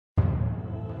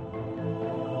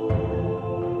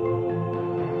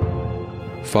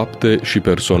Fapte și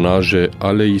personaje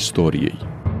ale istoriei.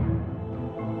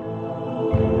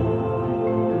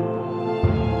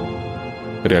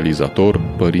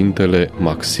 Realizator: Părintele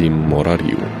Maxim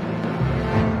Morariu.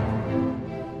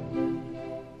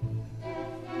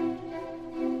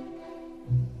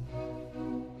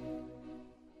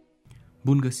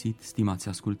 Bun găsit, stimați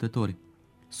ascultători!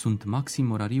 Sunt Maxim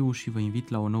Morariu și vă invit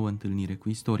la o nouă întâlnire cu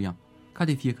istoria. Ca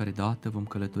de fiecare dată vom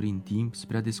călători în timp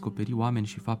spre a descoperi oameni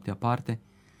și fapte aparte,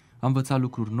 a învăța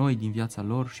lucruri noi din viața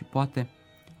lor și poate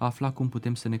a afla cum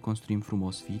putem să ne construim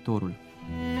frumos viitorul.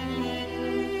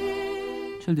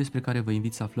 Cel despre care vă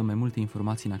invit să aflăm mai multe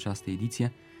informații în această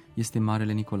ediție este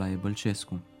marele Nicolae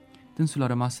Bălcescu. Dânsul a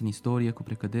rămas în istorie cu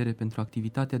precădere pentru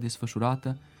activitatea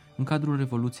desfășurată în cadrul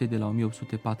Revoluției de la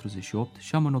 1848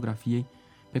 și a monografiei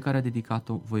pe care a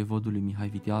dedicat-o voievodului Mihai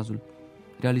Viteazul,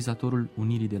 realizatorul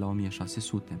Unirii de la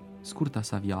 1600. Scurta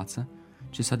sa viață,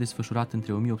 ce s-a desfășurat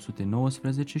între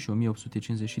 1819 și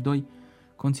 1852,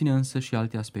 conține însă și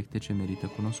alte aspecte ce merită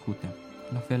cunoscute,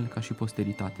 la fel ca și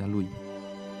posteritatea lui.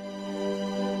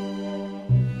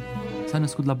 S-a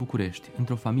născut la București,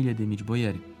 într-o familie de mici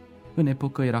boieri. În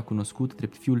epocă era cunoscut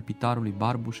drept fiul pitarului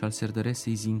Barbu și al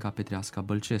serdăresei Zinca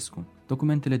Petreasca-Bălcescu.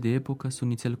 Documentele de epocă sunt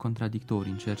nițel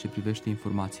contradictorii în ceea ce privește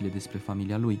informațiile despre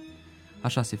familia lui.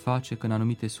 Așa se face că în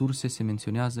anumite surse se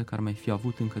menționează că ar mai fi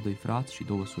avut încă 2 frați și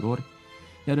 2 surori,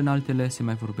 iar în altele se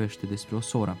mai vorbește despre o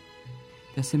soră.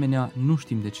 De asemenea, nu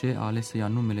știm de ce a ales să ia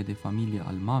numele de familie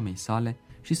al mamei sale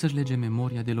și să-și lege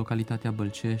memoria de localitatea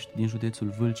Bălcești din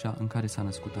județul Vâlcea în care s-a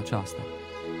născut aceasta.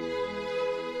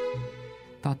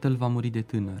 Tatăl va muri de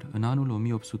tânăr, în anul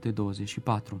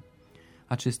 1824.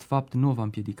 Acest fapt nu o va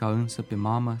împiedica însă pe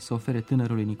mamă să ofere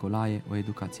tânărului Nicolae o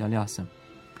educație aleasă.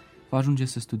 Va ajunge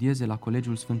să studieze la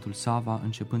Colegiul Sfântul Sava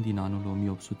începând din anul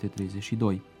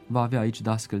 1832. Va avea aici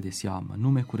dascăl de seamă,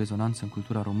 nume cu rezonanță în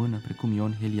cultura română precum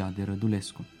Ion Heliade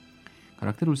Rădulescu.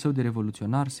 Caracterul său de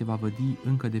revoluționar se va vădi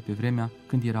încă de pe vremea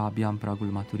când era abia în pragul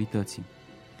maturității.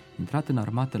 Intrat în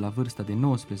armată la vârsta de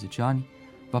 19 ani,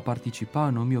 va participa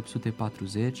în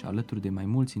 1840, alături de mai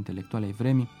mulți intelectuali ai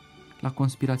vremii, la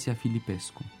conspirația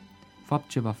Filipescu, fapt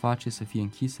ce va face să fie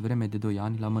închis vreme de 2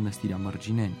 ani la Mănăstirea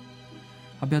Mărgineni.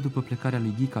 Abia după plecarea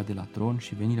lui Ghica de la tron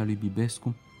și venirea lui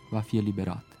Bibescu, va fi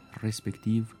eliberat,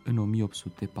 respectiv în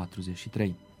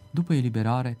 1843. După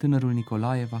eliberare, tânărul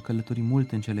Nicolae va călători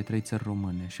mult în cele 3 țări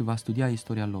române și va studia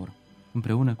istoria lor.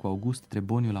 Împreună cu August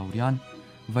Treboniu Laurian,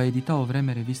 va edita o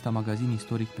vreme revista Magazin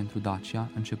Istoric pentru Dacia,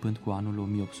 începând cu anul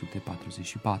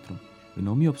 1844. În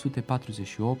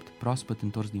 1848, proaspăt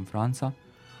întors din Franța,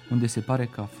 unde se pare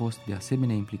că a fost de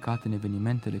asemenea implicat în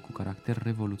evenimentele cu caracter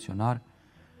revoluționar,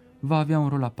 va avea un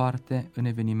rol aparte în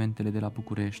evenimentele de la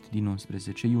București din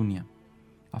 11 iunie.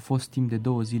 A fost timp de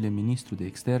 2 zile ministru de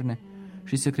externe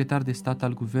și secretar de stat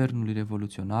al guvernului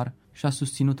revoluționar și a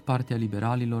susținut partea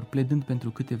liberalilor, pledând pentru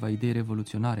câteva idei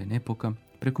revoluționare în epocă,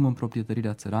 precum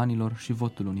împroprietărirea țăranilor și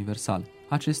votul universal.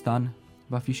 Acest an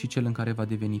va fi și cel în care va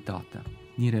deveni tată,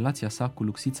 din relația sa cu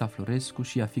Luxița Florescu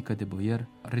și ea fiică de boier,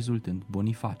 rezultând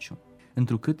Bonifaciu.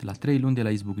 Întrucât, la 3 luni de la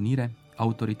izbucnire,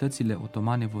 autoritățile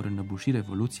otomane vor înăbuși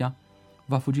revoluția,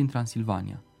 va fugi în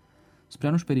Transilvania. Spre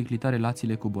a nu-și periclita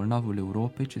relațiile cu bolnavul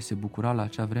Europei, ce se bucura la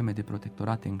acea vreme de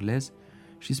protectorat englez,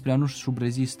 și spre a nu-și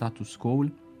șubrezi status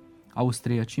quo-ul,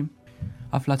 austriacii,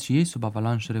 aflați și ei sub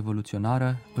avalanșă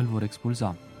revoluționară, îl vor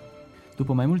expulza.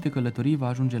 După mai multe călătorii va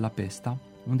ajunge la Pesta,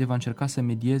 unde va încerca să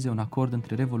medieze un acord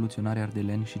între revoluționarii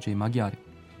ardeleni și cei maghiari.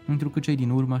 Întrucât cei din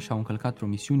urmă și-au încălcat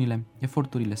promisiunile,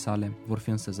 eforturile sale vor fi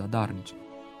însă zadarnice.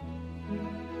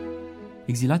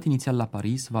 Exilat inițial la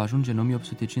Paris, va ajunge în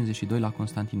 1852 la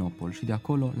Constantinopol și de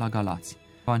acolo la Galați.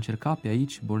 Va încerca pe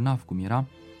aici, bolnav cum era,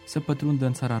 să pătrundă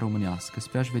în Țara Românească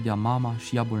spre a-și vedea mama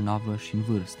și ea bolnavă și în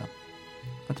vârstă.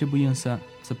 Va trebui însă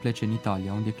să plece în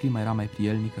Italia, unde clima era mai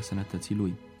prielnică sănătății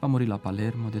lui. Va muri la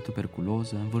Palermo de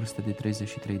tuberculoză în vârstă de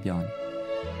 33 de ani.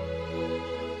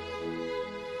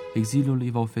 Exilul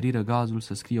îi va oferi răgazul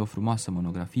să scrie o frumoasă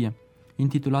monografie,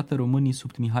 intitulată Românii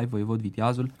sub Mihai-Voievod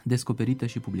Viteazul, descoperită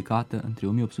și publicată între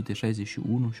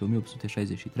 1861 și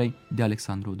 1863 de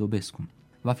Alexandru Odobescu.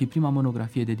 Va fi prima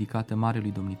monografie dedicată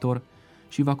marelui domnitor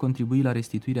și va contribui la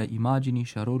restituirea imaginii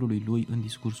și a rolului lui în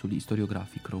discursul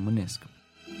istoriografic românesc.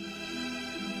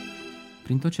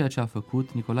 Prin tot ceea ce a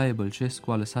făcut, Nicolae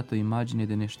Bălcescu a lăsat o imagine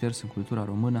de neșters în cultura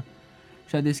română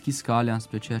și a deschis calea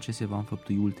înspre ceea ce se va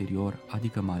înfăptui ulterior,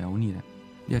 adică Marea Unire.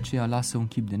 De aceea lasă un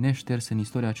chip de neșters în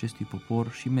istoria acestui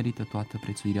popor și merită toată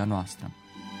prețuirea noastră.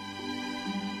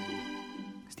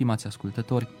 Stimați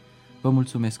ascultători, vă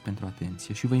mulțumesc pentru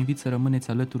atenție și vă invit să rămâneți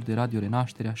alături de Radio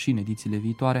Renașterea și în edițiile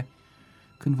viitoare,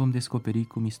 când vom descoperi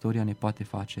cum istoria ne poate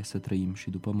face să trăim și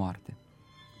după moarte.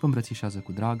 Vă îmbrățișează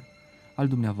cu drag al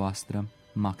dumneavoastră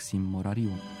Maxim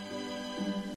Morariu.